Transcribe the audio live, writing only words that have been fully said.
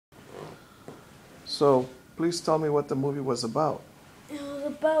So please tell me what the movie was about. It was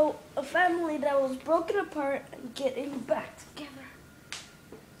about a family that was broken apart and getting back together.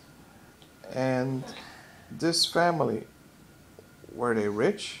 And this family, were they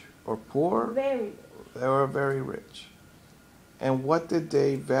rich or poor? Very They were very rich. And what did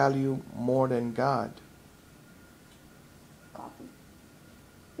they value more than God? coffee.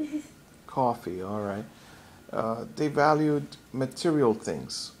 Coffee, all right. They valued material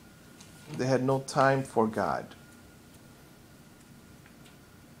things. They had no time for God.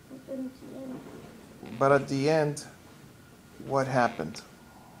 But at the end, what happened?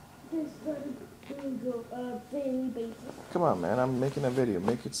 They started doing a daily basis. Come on, man, I'm making a video.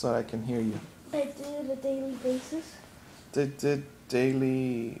 Make it so I can hear you. They did a daily basis. They did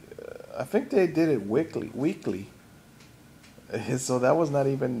daily, I think they did it weekly. So that was not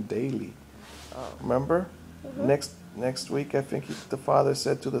even daily. Remember? Next week, I think the father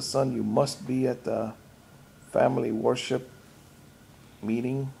said to the son, you must be at the family worship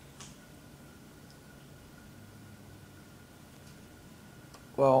meeting.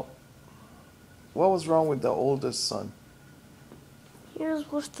 Well, what was wrong with the oldest son? He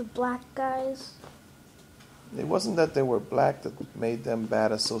was with the black guys. It wasn't that they were black that made them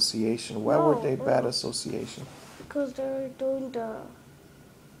bad association. Why were they bad association? Because they were doing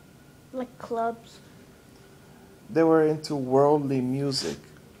clubs. They were into worldly music.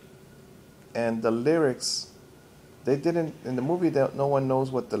 And the lyrics, they didn't, in the movie, no one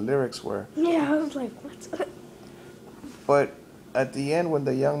knows what the lyrics were. Yeah, I was like, what? But at the end, when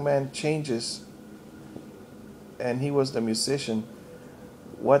the young man changes and he was the musician,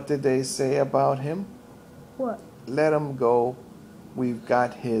 what did they say about him? What? Let him go. We've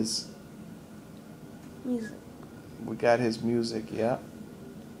got his Music. We got his music, yeah.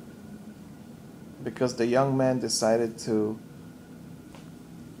 Because the young man decided to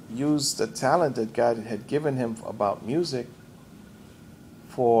use the talent that God had given him about music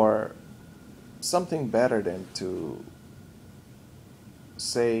for something better than to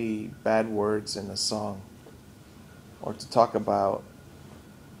say bad words in a song or to talk about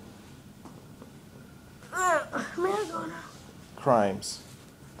crimes.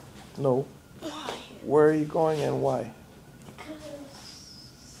 No. Why? Where are you going and why?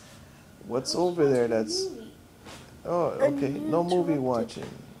 What's over there that's... Oh, okay. No movie watching.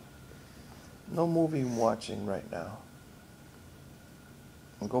 No movie watching right now.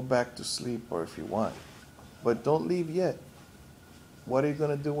 And go back to sleep or if you want. But don't leave yet. What are you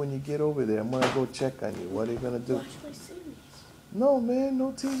going to do when you get over there? I'm going to go check on you. What are you going to do? Watch my series. No, man.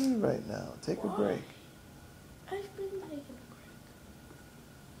 No TV right now. Take a break. I've been taking a break.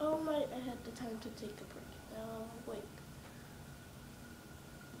 All night I had the time to take a break. Now I'm awake.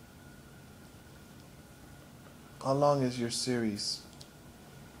 How long is your series?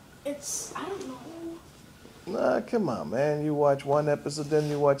 It's, I don't know. Nah, come on, man. You watch one episode, then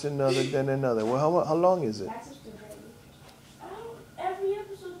you watch another, then another. Well, how long is it? That's just a very every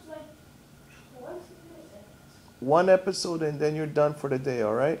episode's like 20 minutes. One episode and then you're done for the day,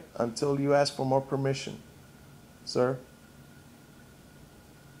 all right? Until you ask for more permission. Sir?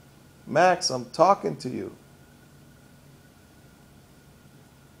 Max, I'm talking to you.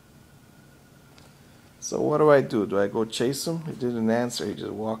 So what do I do? Do I go chase him? He didn't answer. He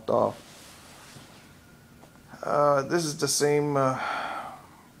just walked off. This is the same that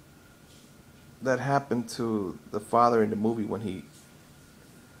happened to the father in the movie when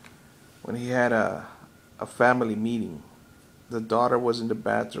he had a family meeting. The daughter was in the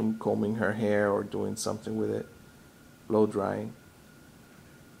bathroom combing her hair or doing something with it, blow drying.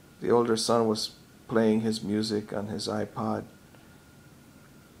 The older son was playing his music on his iPod.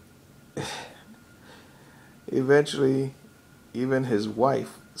 Eventually, even his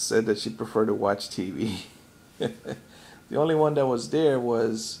wife said that she preferred to watch TV. The only one that was there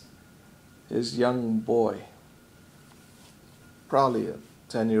was his young boy, probably a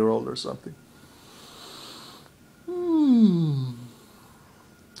 10-year-old or something.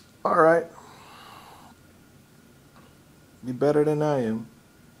 All right. Be better than I am.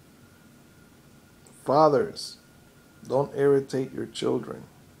 Fathers, don't irritate your children.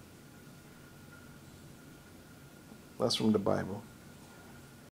 That's from the Bible.